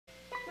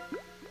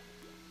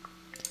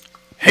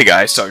Hey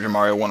guys, Sergeant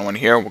Mario 101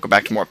 here. Welcome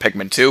back to more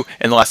Pikmin 2.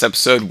 In the last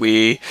episode,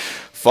 we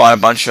fought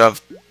a bunch of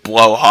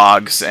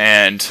blowhogs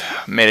and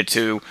made it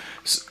to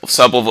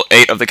sub-level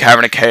 8 of the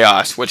Cavern of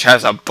Chaos, which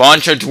has a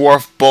bunch of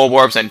dwarf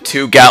bulborbs and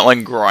 2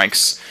 Gatling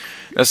groinks.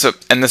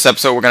 In this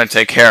episode, we're going to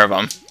take care of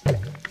them.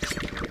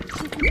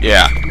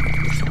 Yeah.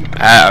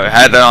 I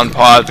had that on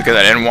pause because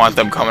I didn't want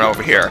them coming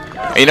over here.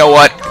 And you know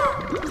what?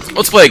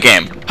 Let's play a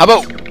game. How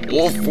about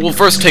we'll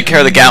first take care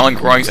of the Gatling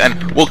groinks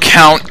and we'll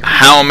count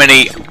how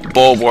many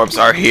bulborbs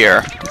are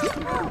here.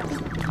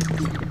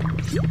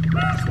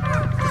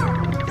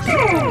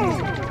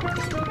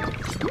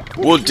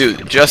 We'll do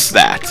just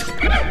that.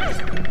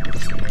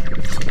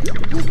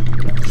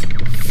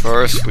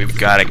 First, we've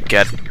got to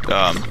get,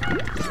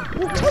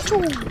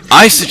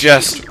 I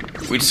suggest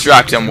we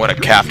distract him with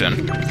a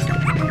captain.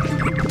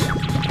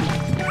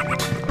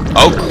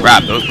 Oh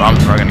crap, those bombs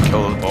are probably gonna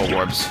kill those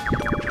bulborbs.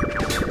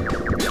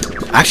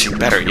 Actually,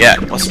 better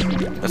yet, let's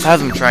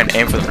have them try and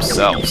aim for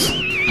themselves.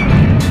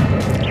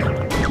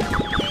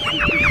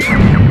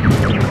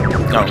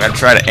 No, I'm gonna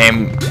try to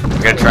aim.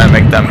 I'm gonna try and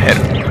make them hit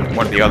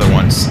one of the other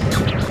ones.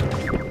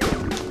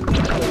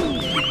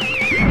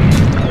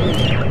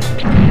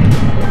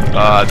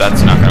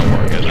 That's not gonna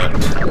work, is it?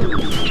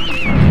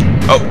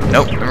 Oh,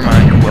 nope, never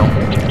mind, it will.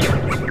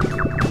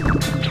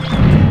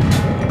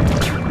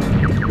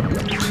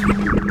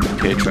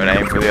 Okay, try to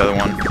aim for the other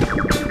one.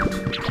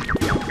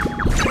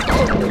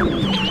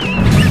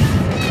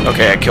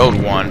 Okay, I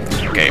killed one.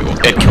 Okay, well,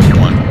 it killed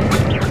one.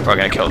 Probably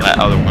gonna kill that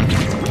other one.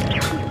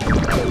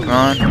 Come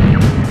on.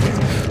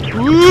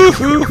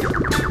 Woohoo!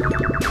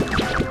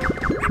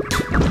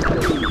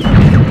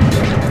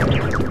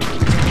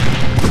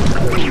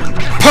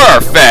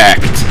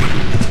 Perfect!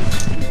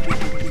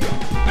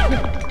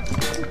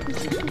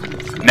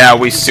 Now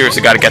we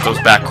seriously gotta get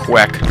those back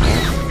quick.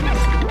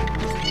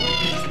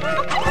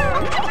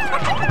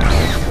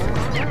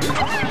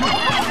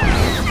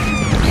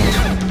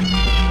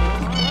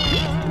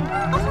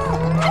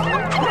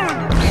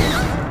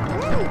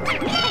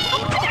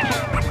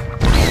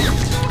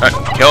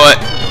 Kill it.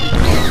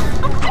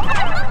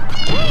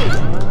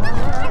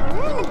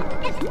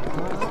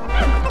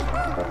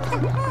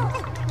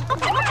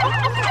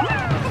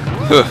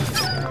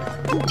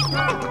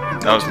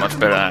 That was much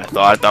better than I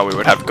thought. I thought we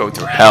would have to go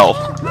through hell.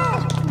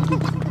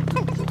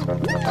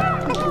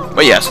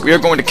 But yes, we are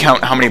going to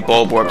count how many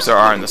bulborbs there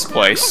are in this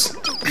place.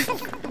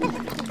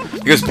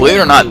 Because believe it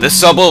or not, this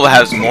sub-level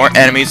has more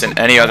enemies than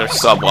any other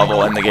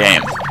sub-level in the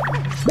game.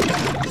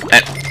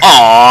 And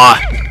aww!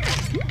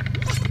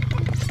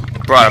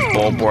 Brought a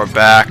bulborb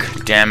back.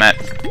 Damn it.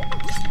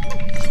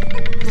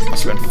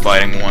 Must have been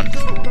fighting one.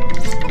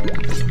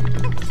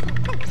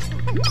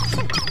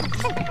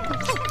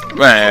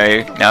 But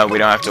anyway, now we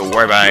don't have to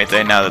worry about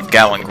anything now that the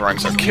Gatling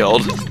grunts are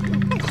killed.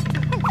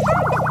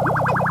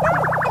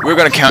 We're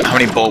gonna count how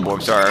many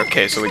bulborbs are.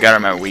 Okay, so we gotta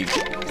remember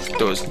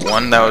there was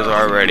one that was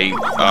already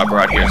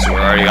brought here, so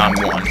we're already on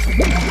one.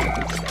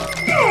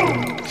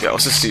 Yeah,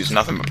 let's just use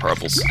nothing but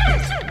purples.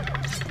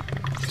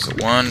 So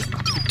 1,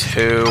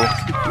 2,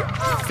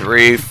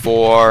 3,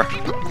 4,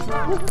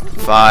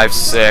 5,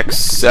 6,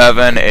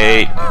 7,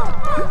 8,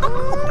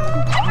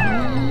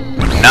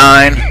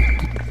 9.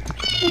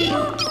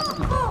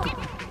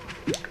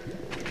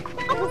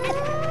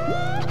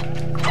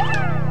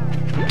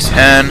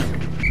 10,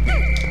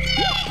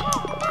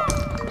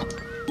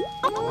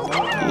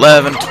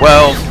 11,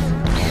 12,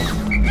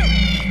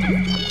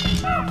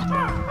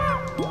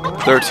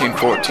 13,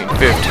 14,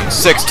 15,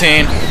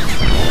 16,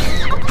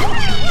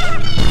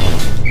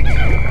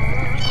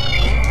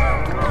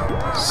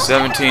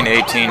 17,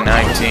 18,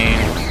 19,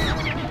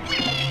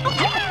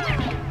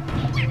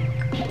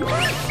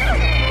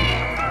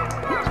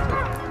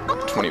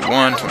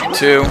 21,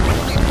 22,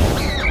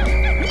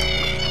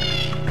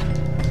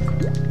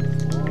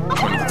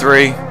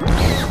 23,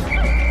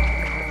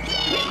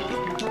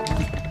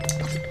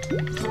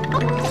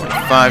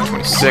 25,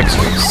 26,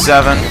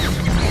 27,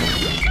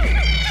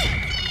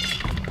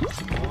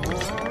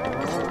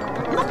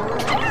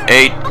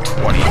 28,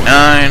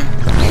 29,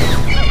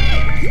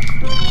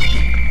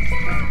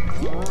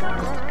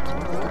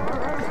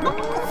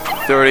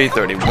 30,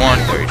 31,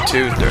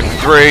 32,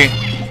 33,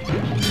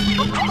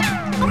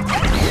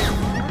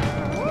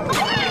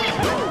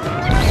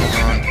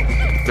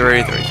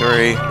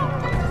 33,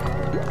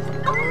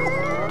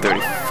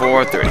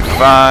 34,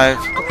 35,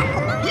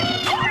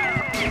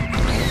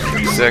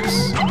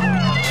 36,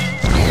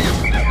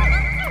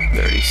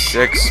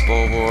 36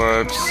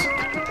 bulborbs,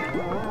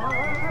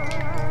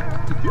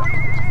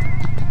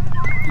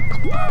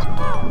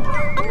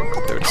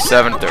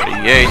 37,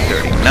 38,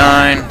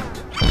 39,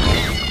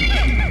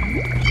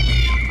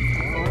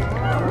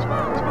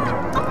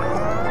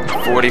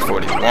 40,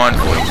 41,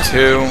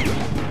 42,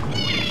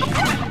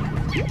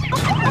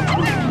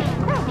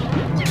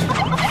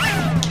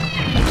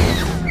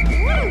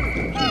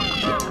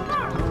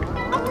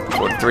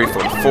 43,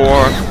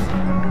 44,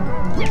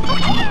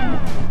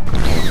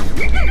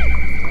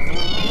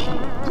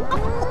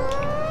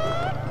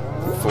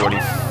 40,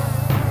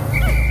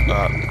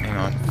 hang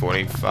on,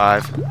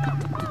 45,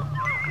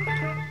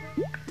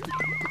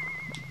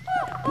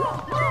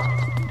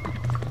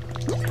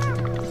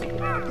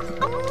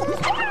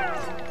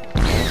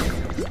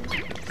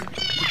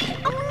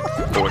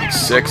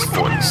 46,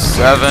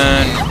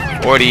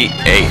 47,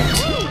 48.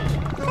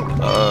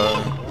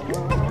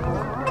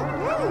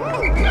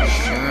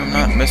 Sure I'm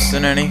not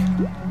missing any?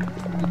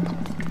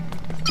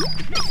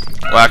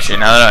 Well, actually,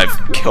 now that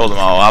I've killed them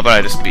all, how about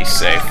I just be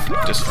safe?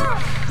 Just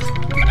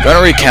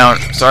gonna recount.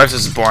 Sorry if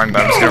this is boring,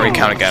 but I'm just gonna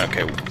recount again.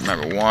 Okay,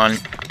 remember 1,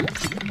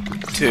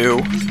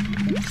 2,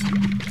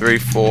 3,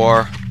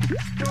 4,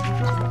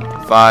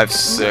 5,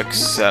 6,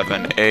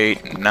 7,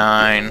 8,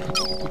 9,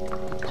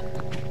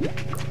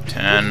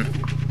 10,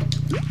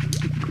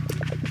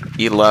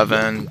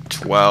 11,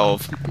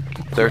 12,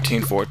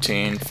 13,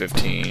 14,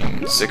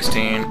 15,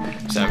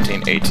 16,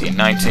 17, 18,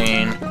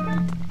 19,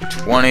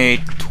 20,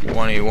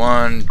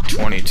 21,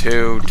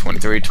 22,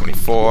 23,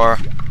 24,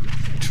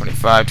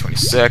 25,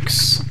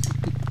 26,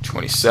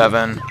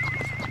 27,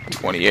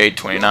 28,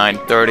 29,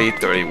 30,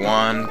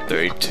 31,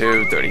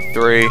 32,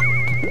 33,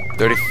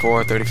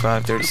 34,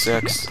 35,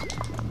 36,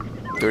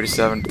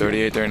 37,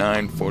 38,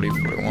 39, 40,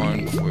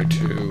 41,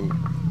 42,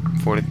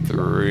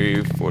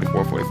 43,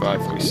 44,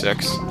 45,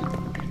 46.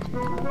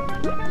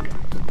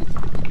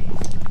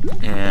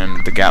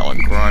 And the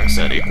Gatling growing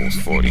set equals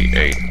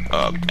 48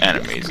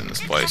 enemies in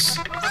this place.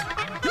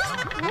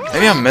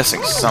 Maybe I'm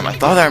missing some. I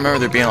thought I remember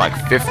there being like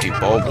 50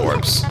 bulb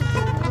orbs.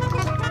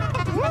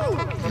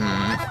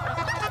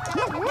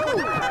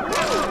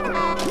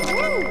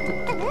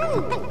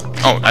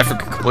 Oh, I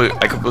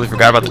completely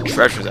forgot about the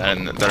treasures that are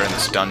in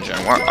this dungeon.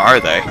 Where are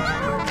they?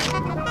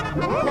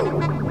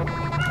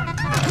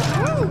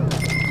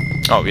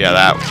 Oh yeah,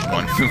 that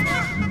one.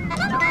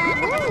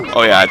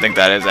 Oh yeah, I think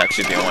that is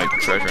actually the only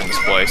treasure in this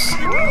place.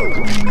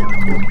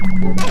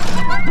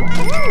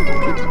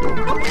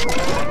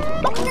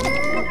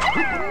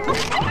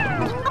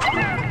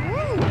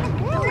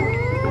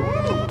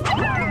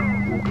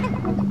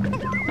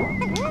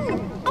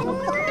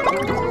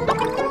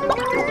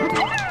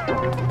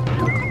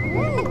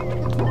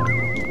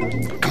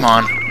 Come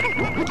on.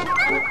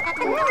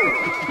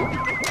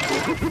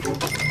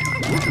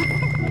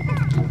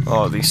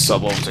 Oh, these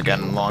sublevels are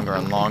getting longer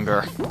and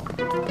longer.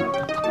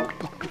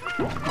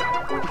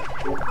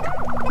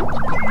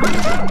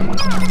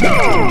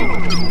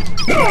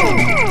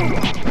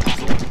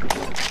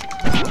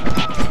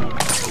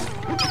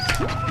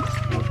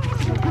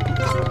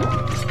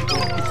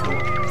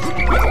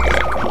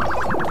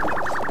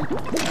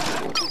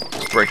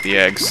 Let's break the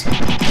eggs.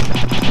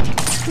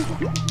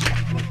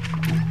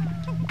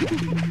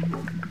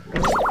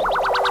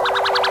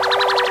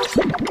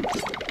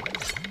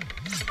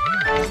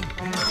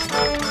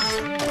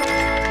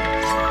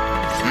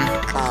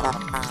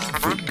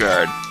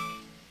 Guard.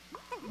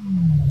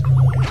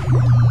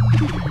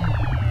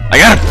 I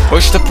gotta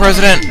push the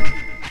president?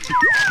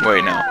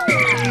 Wait, no.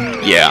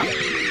 Yeah,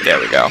 there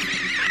we go.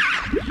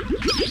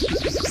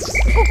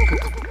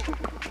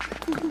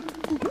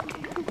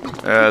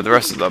 The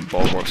rest of the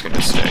bulwarks can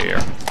just stay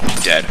here.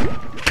 Dead.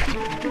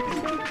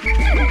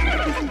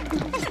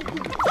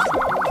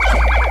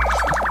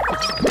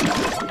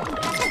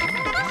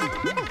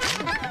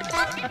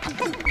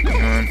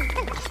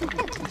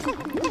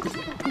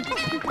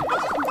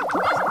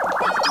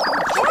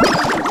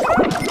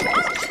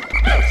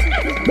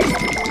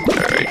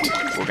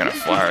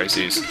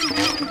 These.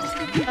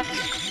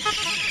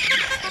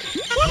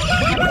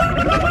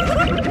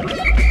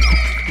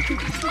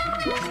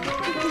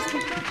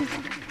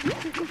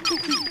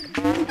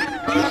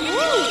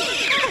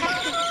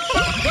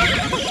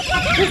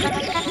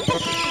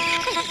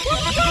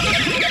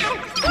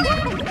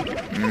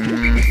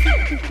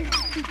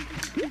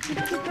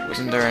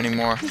 Wasn't there any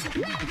more?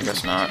 I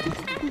guess not.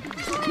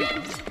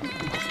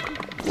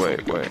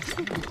 Wait.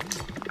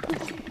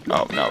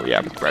 Oh, no,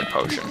 yeah, red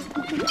potion.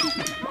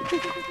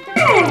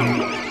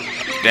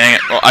 Dang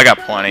it. Well, I got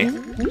plenty.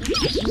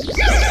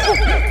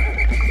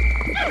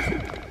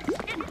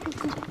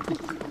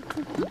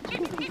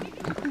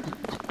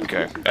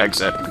 Okay,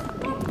 exit.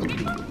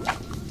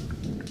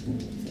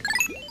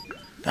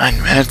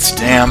 9 minutes,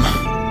 damn.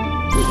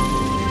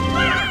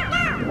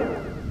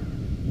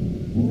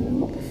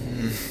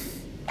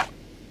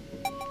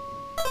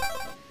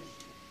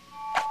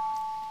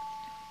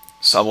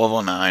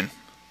 Sub-level 9.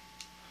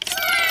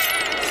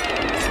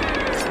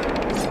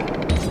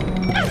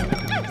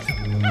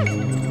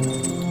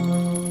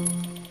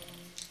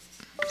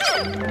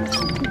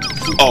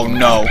 Oh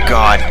no,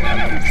 god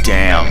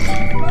damn.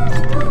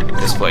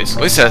 This place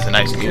at least has a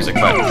nice music,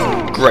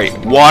 but great.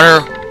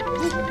 Water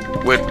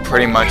with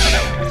pretty much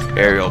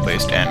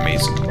aerial-based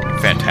enemies.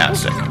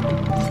 Fantastic.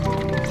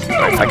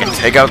 Alright, if I can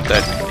take out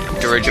the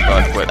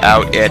Dirigibug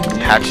without it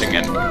hatching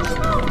in.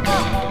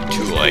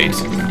 Too late.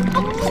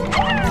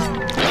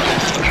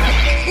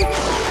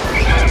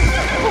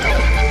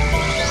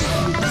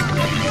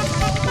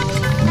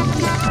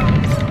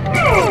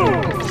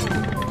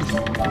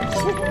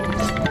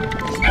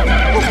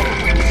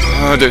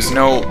 Oh, there's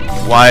no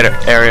wide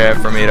area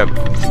for me to...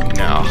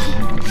 No.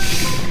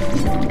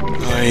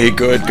 Hey,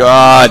 good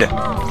God.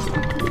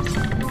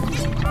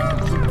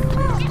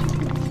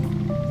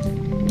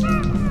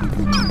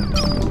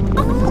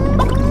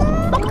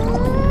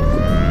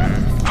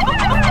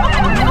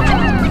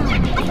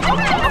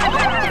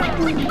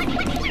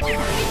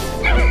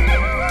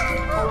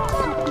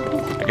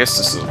 guess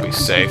this will be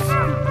safe.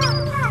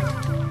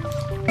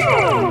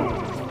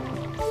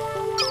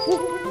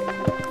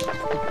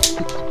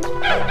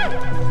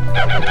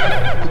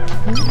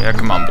 Yeah,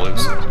 come on,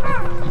 Blues.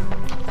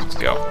 Let's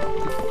go.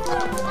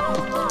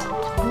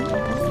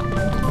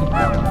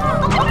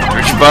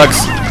 Rich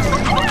bugs.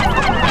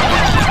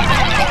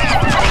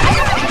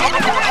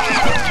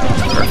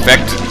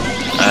 Perfect.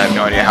 I have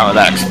no idea how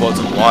that explodes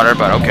in water,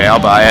 but okay, I'll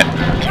buy it.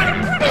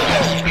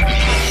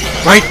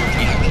 Right?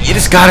 You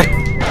just gotta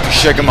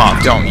shake him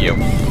off, don't you?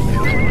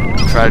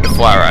 Try to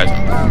deflowerize him.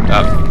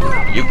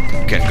 You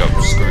can go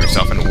screw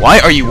yourself. And why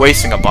are you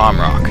wasting a bomb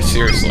rock?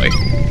 Seriously.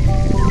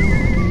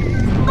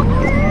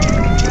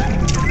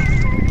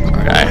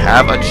 Alright, I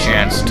have a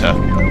chance to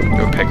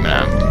do a Pikmin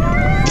out.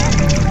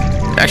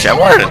 Actually, I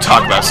wanted to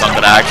talk about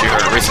something. I actually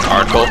heard a recent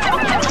article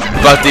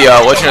about the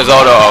Legend of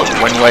Zelda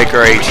Wind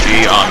Waker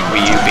HD on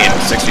Wii U being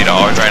 $60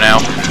 right now.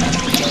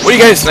 What do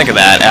you guys think of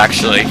that,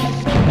 actually?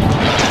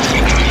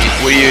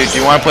 Do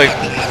you want to play?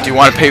 Do you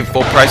want to pay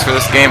full price for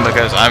this game?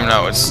 Because I don't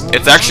know,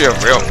 it's actually a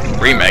real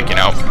remake, you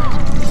know.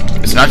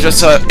 It's not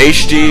just a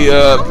HD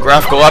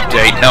graphical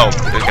update. No,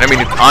 there's gonna be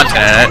new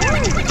content in it.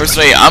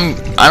 Personally,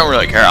 I don't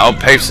really care. I'll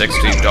pay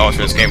 $60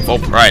 for this game full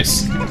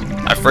price.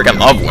 I freaking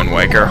love Wind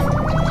Waker.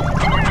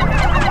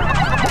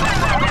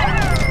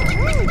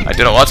 I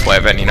did a Let's Play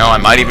of it, you know. I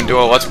might even do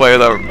a Let's Play of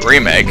the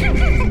remake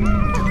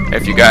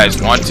if you guys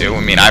want to.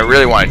 I mean, I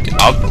really want to.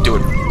 I'll do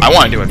it. I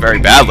want to do it very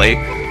badly.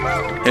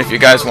 If you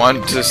guys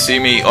want to see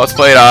me Let's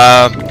Play it,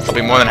 I'll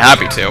be more than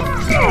happy to.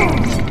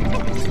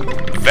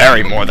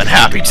 Very more than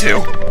happy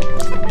to.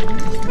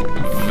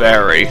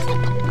 Very.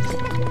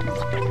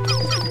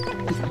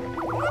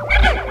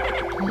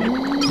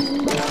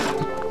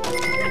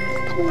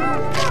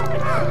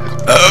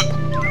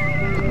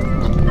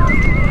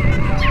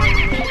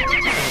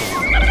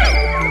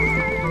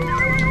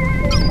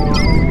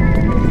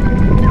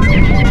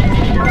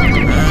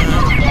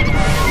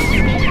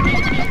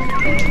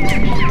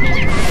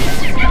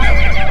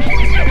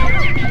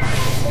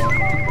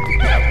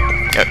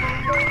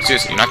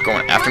 Seriously, you're not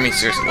going after me?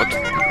 Seriously, what?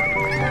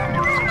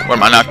 What,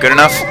 am I not good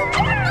enough?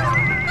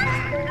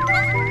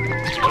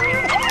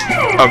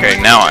 Okay,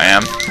 now I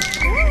am.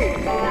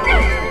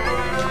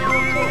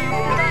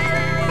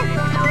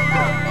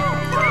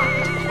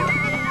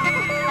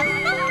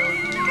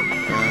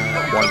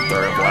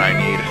 1/3 of what I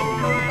need.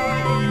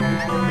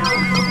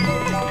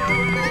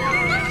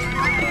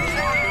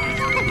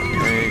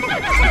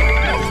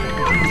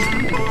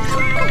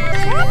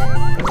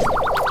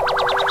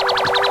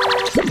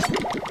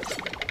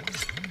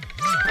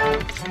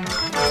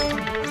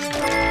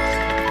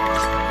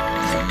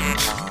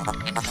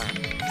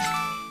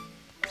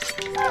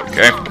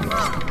 Okay.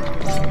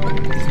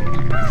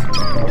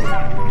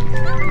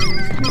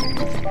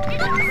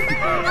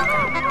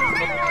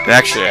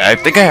 Actually, I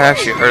think I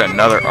actually heard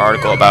another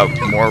article about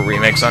more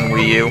remakes on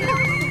Wii U.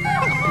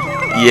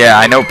 Yeah,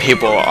 I know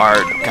people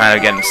are kind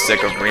of getting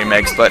sick of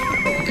remakes, but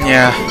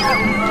yeah.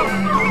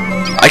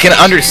 I can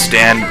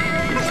understand.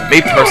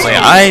 Me personally,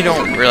 I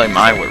don't really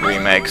mind with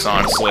remakes,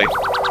 honestly.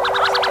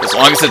 As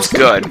long as it's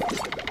good.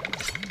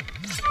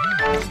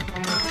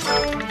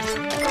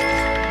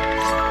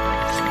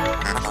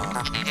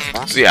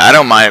 So yeah, I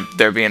don't mind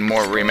there being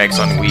more remakes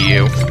on Wii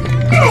U.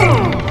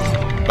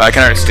 But I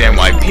can understand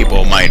why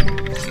people might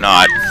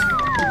not.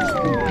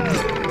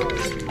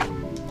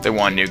 They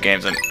want new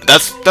games, and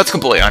that's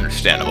completely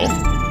understandable.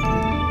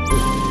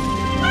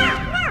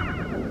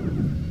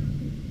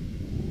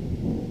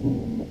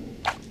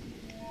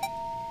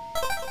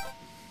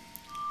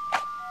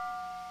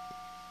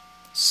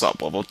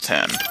 Sub-level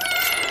 10.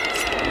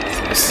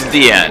 This is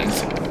the end.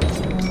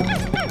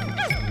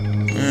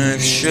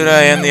 Should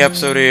I end the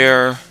episode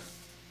here?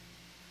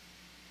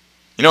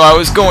 You know, I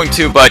was going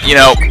to, but, you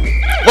know,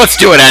 let's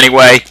do it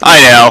anyway. I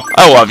know.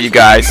 I love you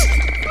guys.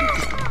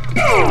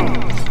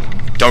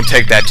 Don't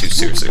take that too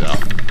seriously, though.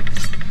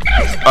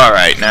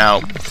 Alright,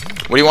 now,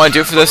 what do you want to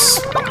do for this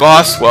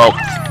boss? Well,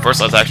 first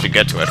let's actually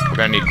get to it. We're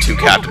going to need 2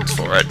 captains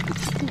for it.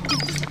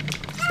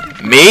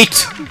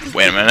 Meat?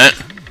 Wait a minute.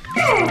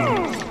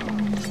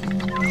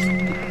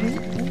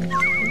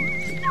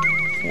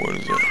 What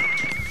is it?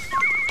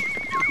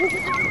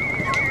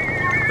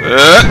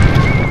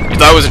 You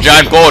thought it was a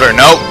giant boulder.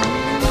 Nope.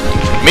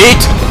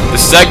 Meet the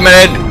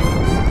segmented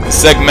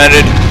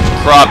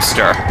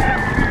cropster.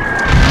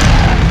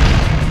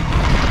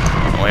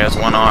 Only has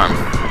 1 arm.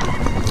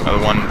 The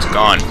other one's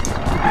gone.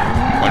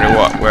 Wonder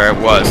where it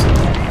was.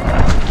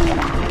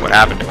 What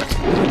happened to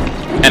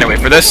it? Anyway,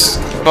 for this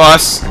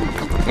boss,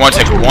 we want to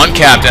take 1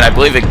 captain. I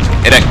believe it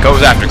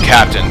goes after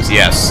captains.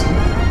 Yes.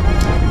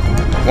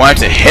 We want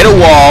it to hit a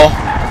wall,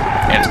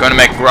 and it's going to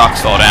make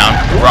rocks fall down.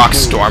 Rock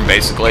storm,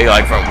 basically,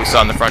 like we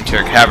saw in the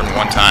Frontier Cavern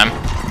one time.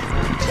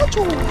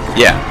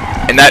 Yeah,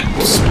 and that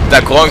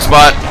glowing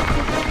spot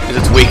is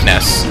its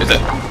weakness.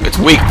 Its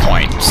weak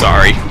point,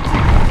 sorry.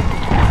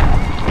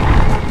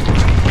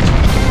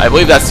 I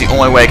believe that's the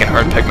only way it can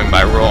hurt Pikmin,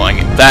 by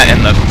rolling. That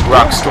and the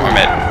rock storm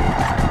it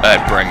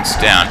brings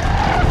down.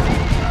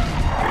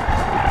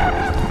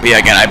 But yeah,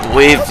 again, I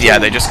believe, yeah,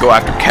 they just go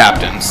after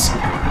captains.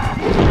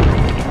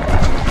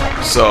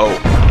 So,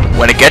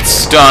 when it gets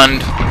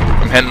stunned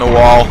from hitting the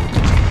wall,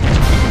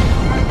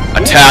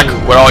 attack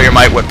with all your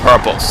might with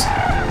purples.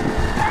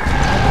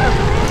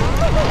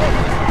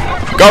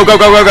 Go, go,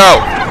 go, go, go!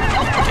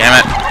 Damn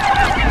it.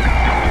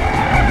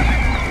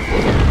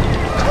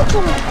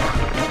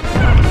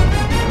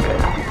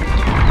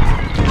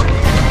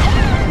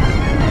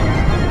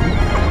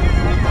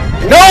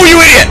 No,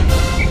 you idiot!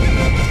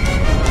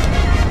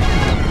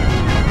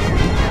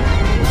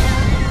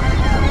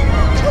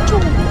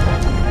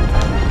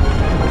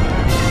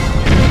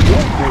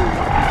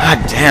 God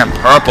damn,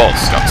 purple.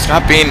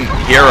 Stop being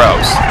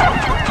heroes.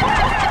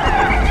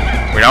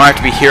 We don't have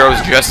to be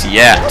heroes just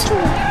yet.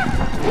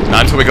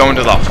 Not until we go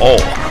into the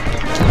hole.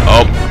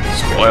 Oh,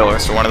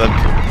 spoilers for one of the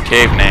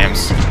cave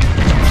names.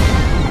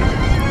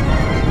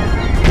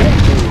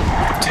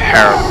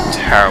 Terrible,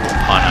 terrible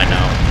pun, I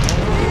know.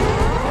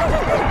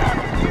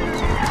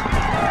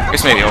 I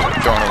guess maybe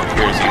going over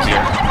here is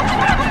easier.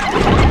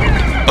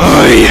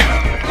 Ugh!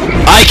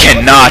 I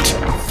cannot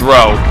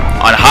throw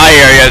on high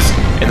areas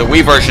in the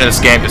Wii version of this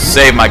game to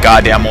save my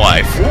goddamn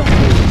life.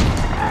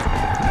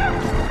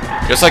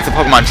 Just like the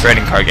Pokemon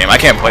trading card game. I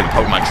can't play the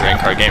Pokemon trading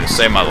card game to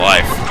save my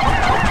life.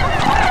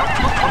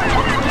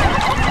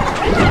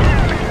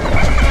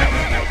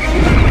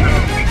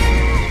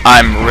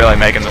 I'm really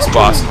making this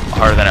boss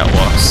harder than it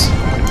looks.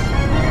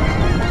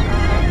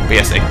 But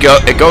yes,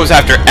 it goes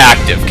after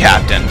active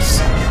captains.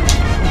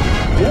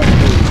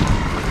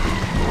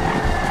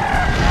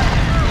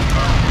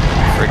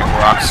 Freaking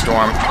rock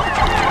storm.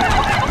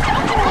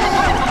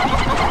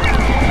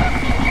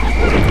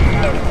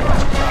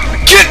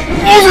 Get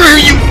over here,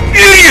 you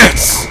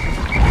idiots!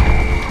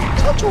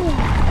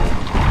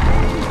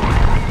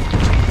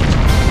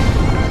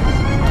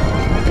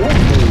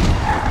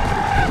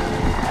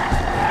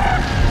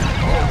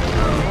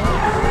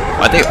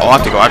 Why'd they all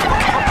have to go after the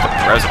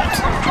president?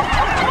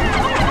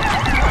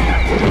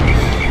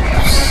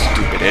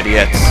 Stupid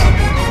idiots.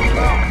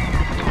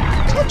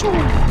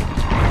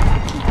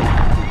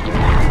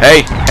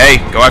 Hey, hey,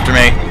 go after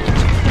me.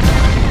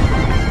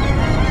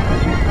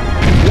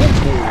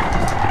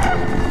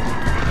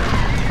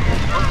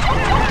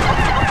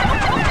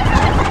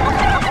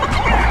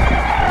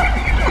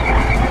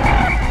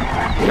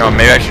 You know,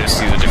 maybe I should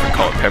just use a different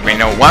color Pikmin.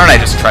 No, why don't I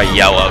just try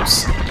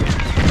yellows?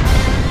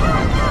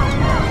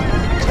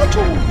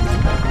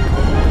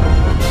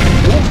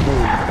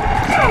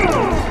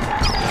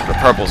 The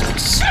purples are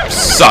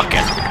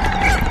sucking.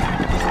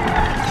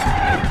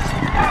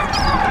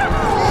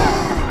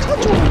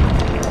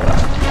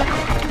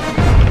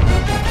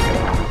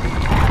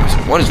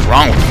 What is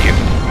wrong with you?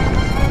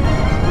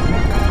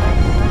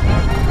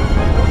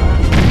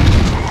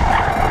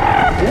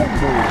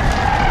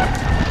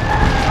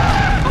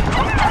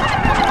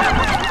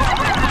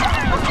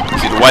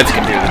 See, the whites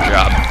can do the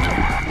job.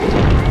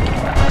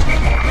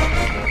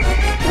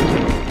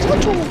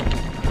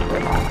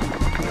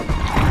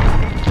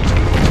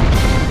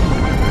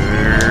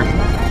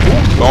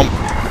 Boom.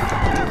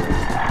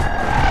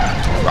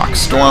 Rock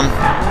Storm.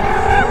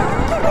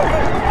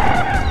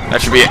 That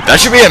should be it. That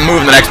should be a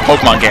move in the next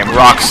Pokemon game.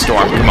 Rock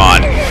Storm. Come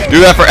on. Do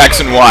that for X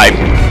and Y.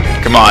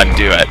 Come on,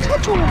 do it.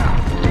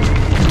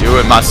 Do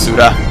it,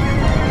 Masuda.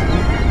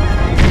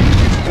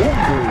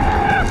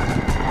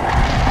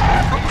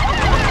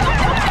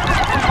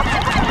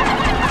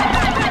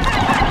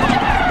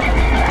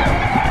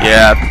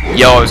 Yeah,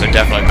 yellows are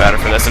definitely better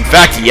for this. In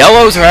fact,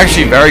 yellows are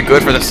actually very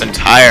good for this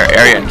entire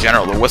area in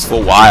general, the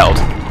Wistful Wild.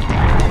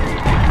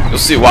 You'll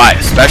see why,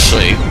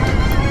 especially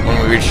when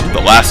we reach the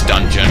last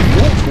dungeon.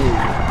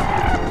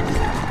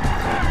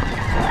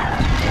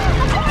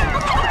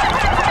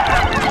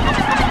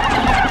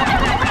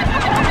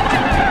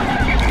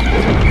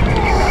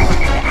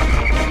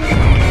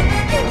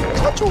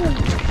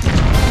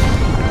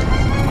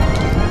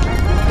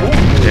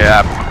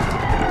 Yeah.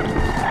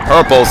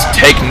 Purples,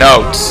 take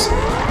notes.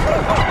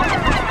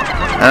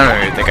 I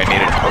don't even think I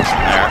needed a potion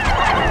there.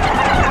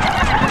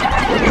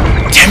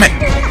 Damn it!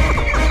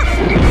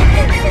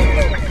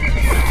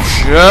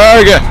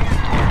 Sugar!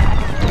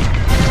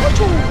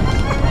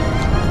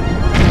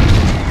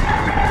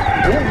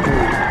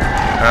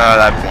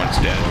 That one's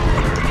dead.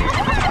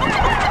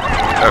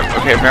 Oh,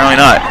 okay, apparently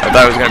not. I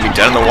thought it was going to be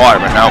dead in the water,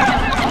 but no.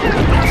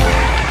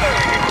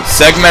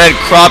 Segmented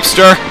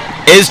Cropster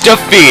is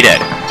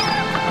defeated!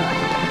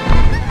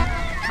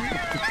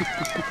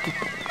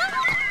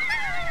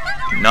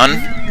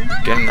 None?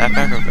 Getting that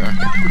back over there.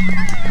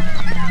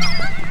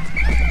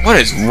 What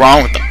is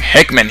wrong with the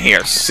Pikmin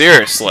here?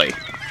 Seriously.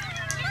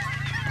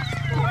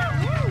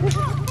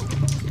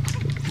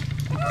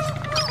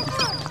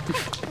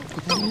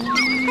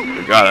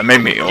 God, that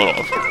made me a little...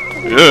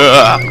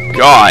 Ugh,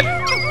 God.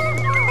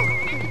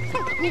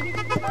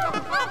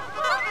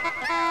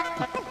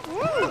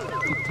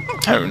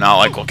 I do not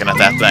like looking at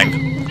that thing.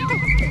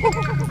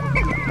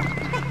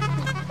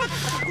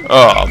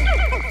 Oh.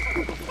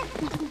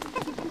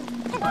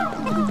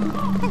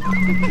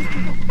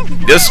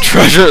 This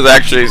treasure is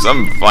actually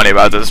something funny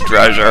about this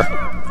treasure.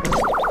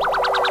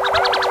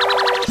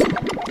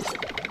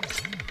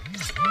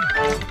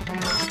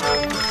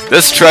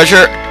 This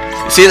treasure,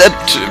 see the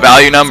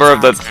value number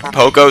of the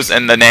Pokos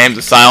and the name,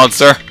 the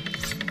silencer?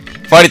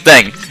 Funny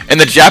thing, in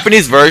the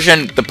Japanese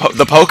version, the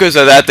Pokos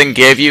that thing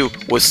gave you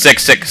was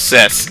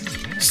 666.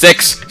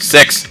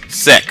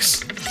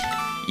 666.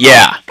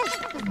 Yeah.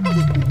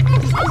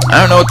 I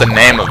don't know what the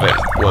name of it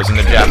was in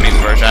the Japanese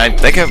version. I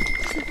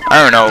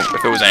don't know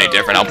if it was any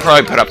different. I'll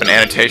probably put up an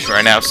annotation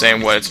right now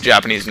saying what its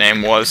Japanese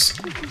name was.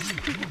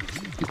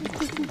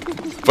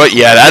 But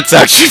yeah, that's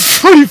actually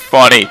pretty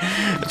funny.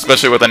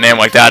 Especially with a name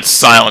like that,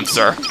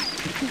 Silencer.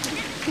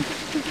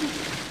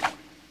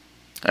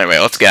 Anyway,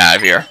 let's get out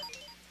of here.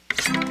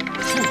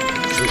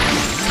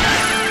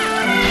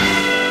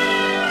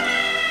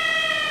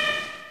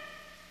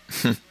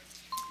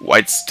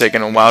 White's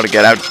taking a while to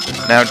get out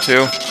now,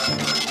 too.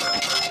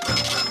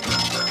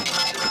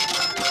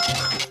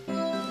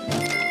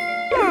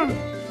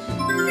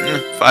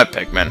 5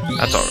 Pikmin.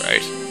 That's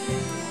alright.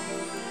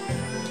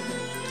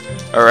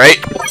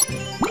 Alright.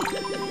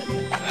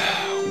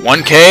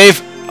 1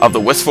 cave of the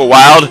Wistful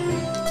Wild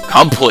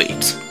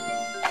complete.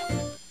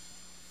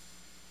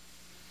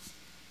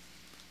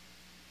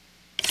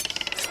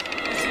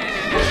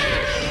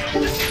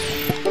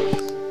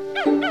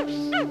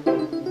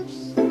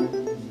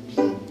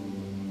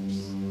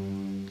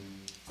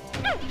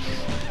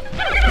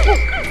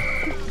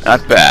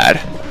 Not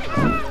bad.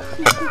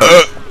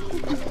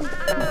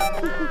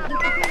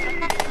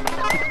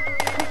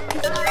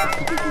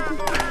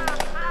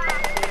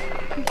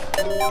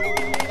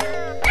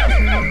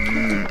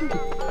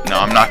 No,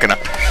 I'm not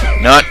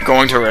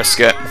going to risk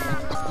it.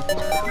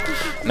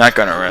 Not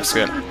gonna risk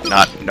it.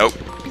 Nope,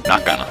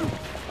 not gonna.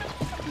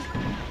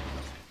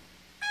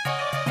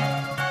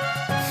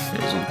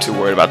 I'm too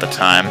worried about the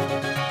time.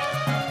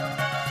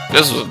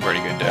 This was a pretty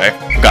good day.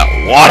 We got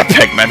a lot of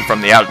Pikmin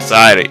from the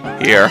outside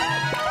here.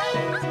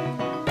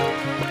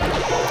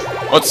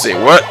 Let's see,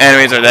 what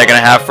enemies are they gonna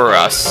have for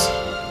us?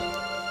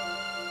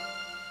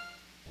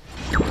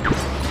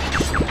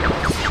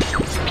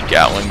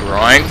 Gatling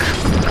Groink.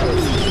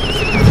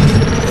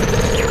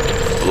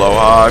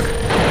 Blowhog.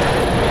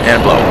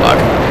 And Blowhog.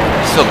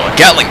 Still a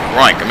Gatling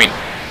Groink, I mean,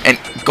 and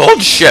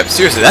Gold Ship,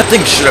 seriously, that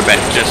thing should have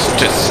been just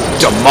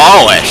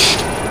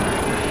demolished.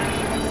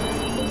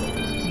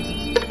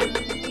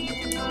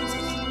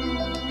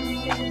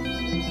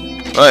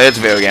 Well, it's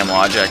video game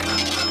logic.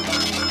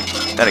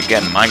 Then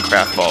again,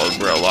 Minecraft follows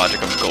real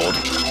logic of gold.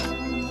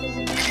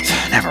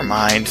 Never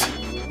mind.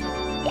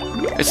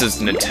 This is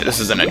a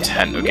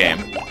Nintendo game.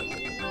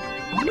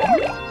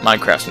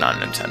 Minecraft's not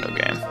a Nintendo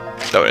game,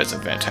 though it is a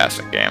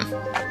fantastic game.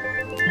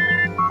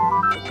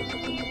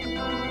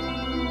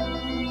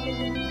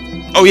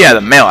 Oh yeah,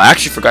 the mail. I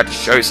actually forgot to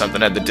show you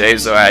something at the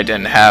days though I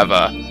didn't have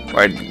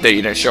or they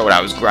didn't show when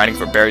I was grinding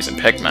for berries and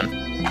Pikmin.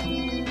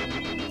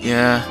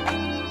 Yeah,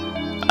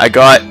 I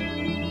got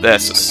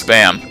this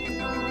spam.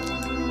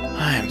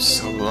 I am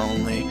so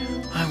lonely.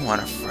 I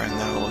want a friend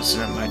that will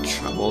listen to my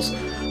troubles.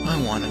 I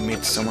want to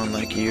meet someone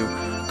like you.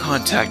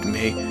 Contact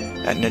me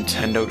at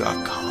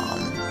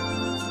Nintendo.com.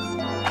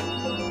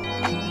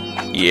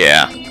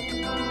 Yeah.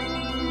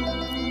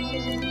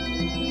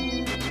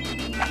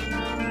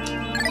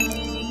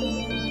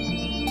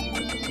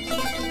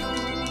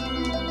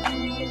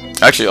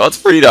 Actually,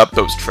 let's read up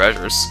those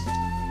treasures.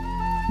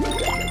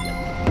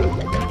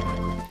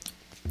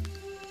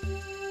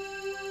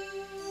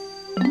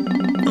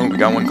 Oh, we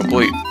got one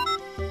complete.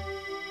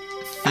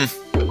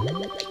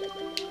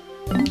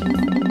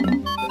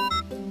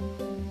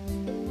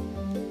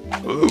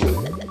 Ooh.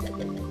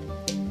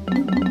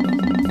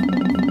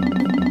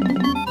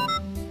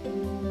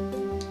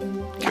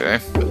 Okay.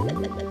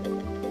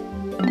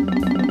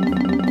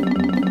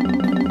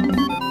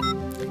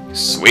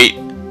 Sweet.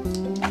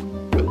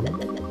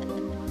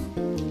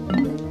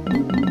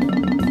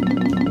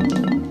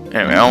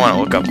 Anyway, I want to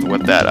look up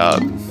what that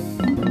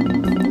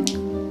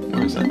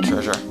where's that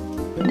treasure?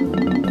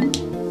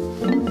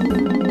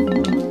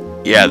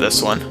 Yeah,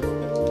 this one.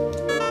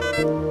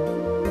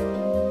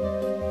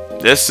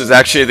 This is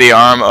actually the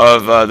arm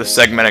of the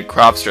segmented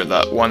cropster,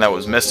 the one that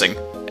was missing.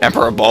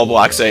 Emperor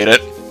Bulblax ate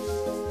it.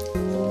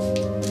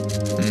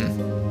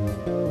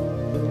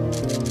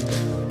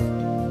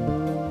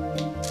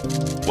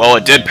 Well,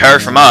 it did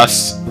perish from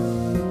us.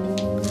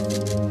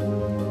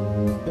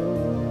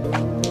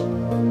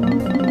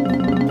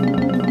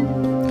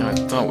 I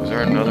thought, was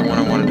there another one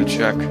I wanted to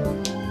check?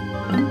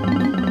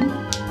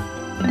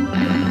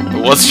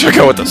 But let's check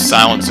out what the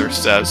silencer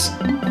says.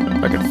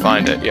 If I can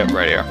find it. Yep,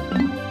 right here.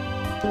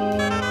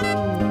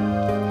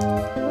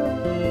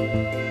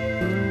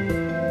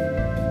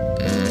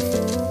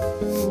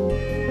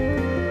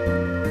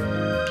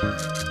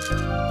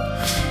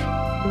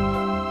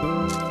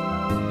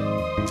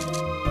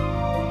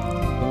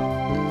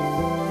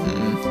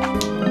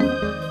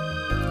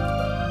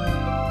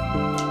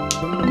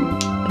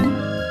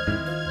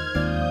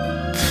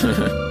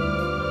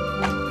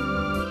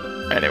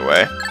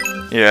 Anyway,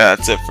 yeah,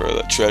 that's it for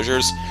the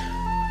treasures.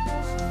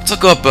 Let's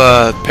look up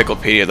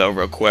Picklepedia though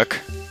real quick.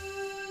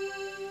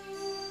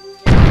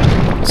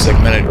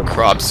 Segmented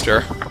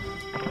cropster.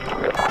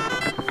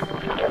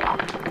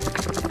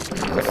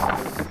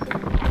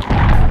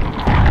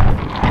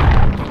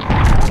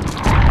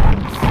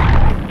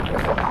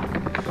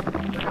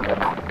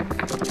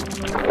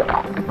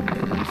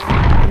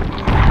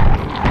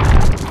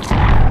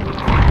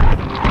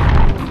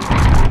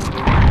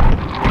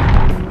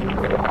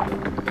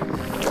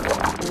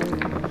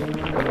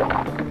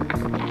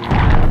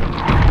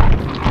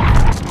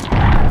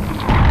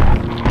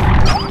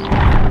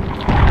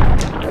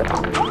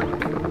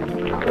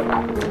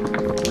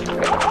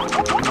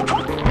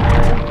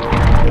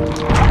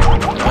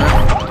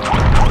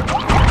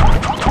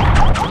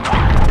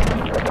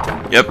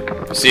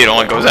 See, it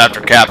only goes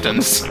after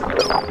captains.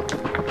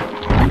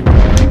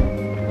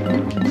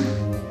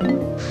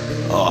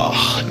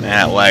 Oh,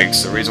 man,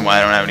 legs. The reason why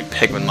I don't have any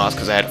Pikmin lost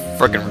because I had to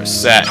frickin'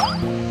 reset.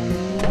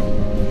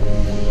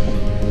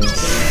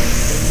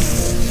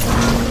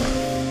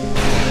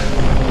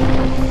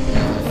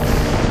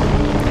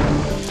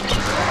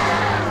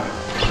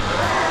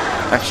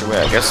 Actually, wait,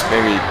 I guess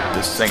maybe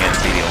this thing and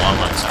BD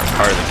Longlegs aren't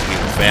part of the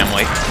Pikmin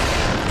family.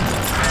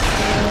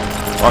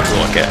 I'll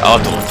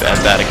have to look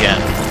at that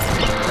again.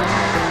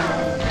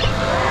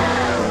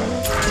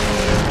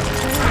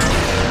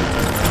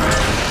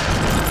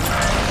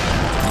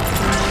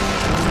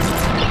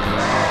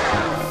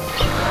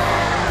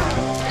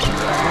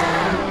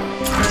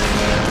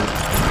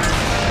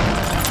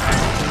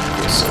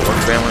 Okay, so what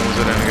family was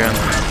it in again?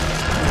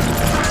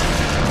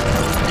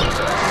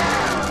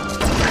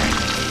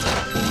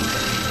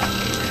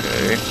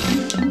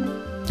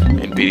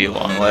 And BD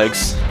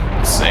Longlegs,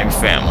 same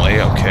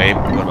family. Okay,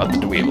 but what about the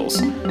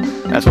Dweevils?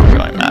 That's what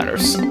really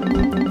matters,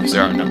 because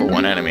they're our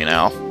 #1 enemy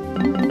now.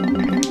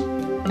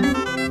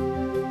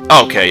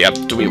 Okay, yep,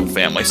 Dweevil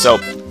family. So,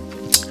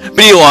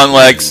 BD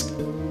Longlegs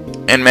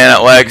and Man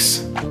at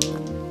Legs.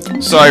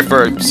 Sorry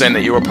for saying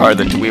that you were part of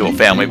the Dweevil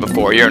family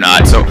before. You're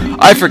not, so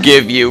I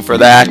forgive you for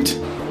that.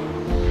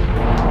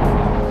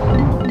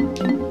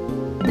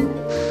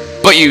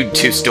 But you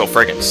two still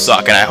friggin'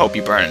 suck, and I hope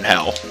you burn in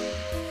hell.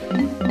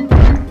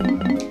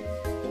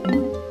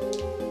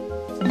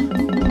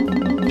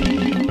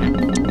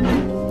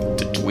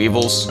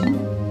 Weevils,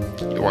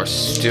 you are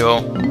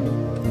still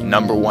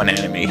 #1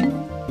 enemy.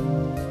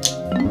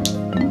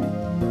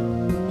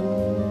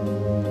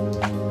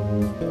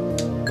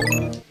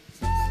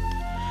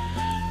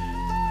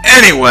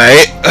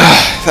 Anyway,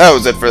 that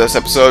was it for this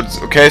episode.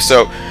 Okay,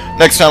 so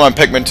next time on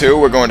Pikmin 2,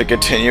 we're going to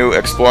continue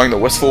exploring the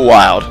Wistful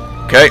Wild.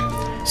 Okay,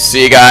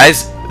 see you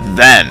guys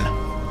then.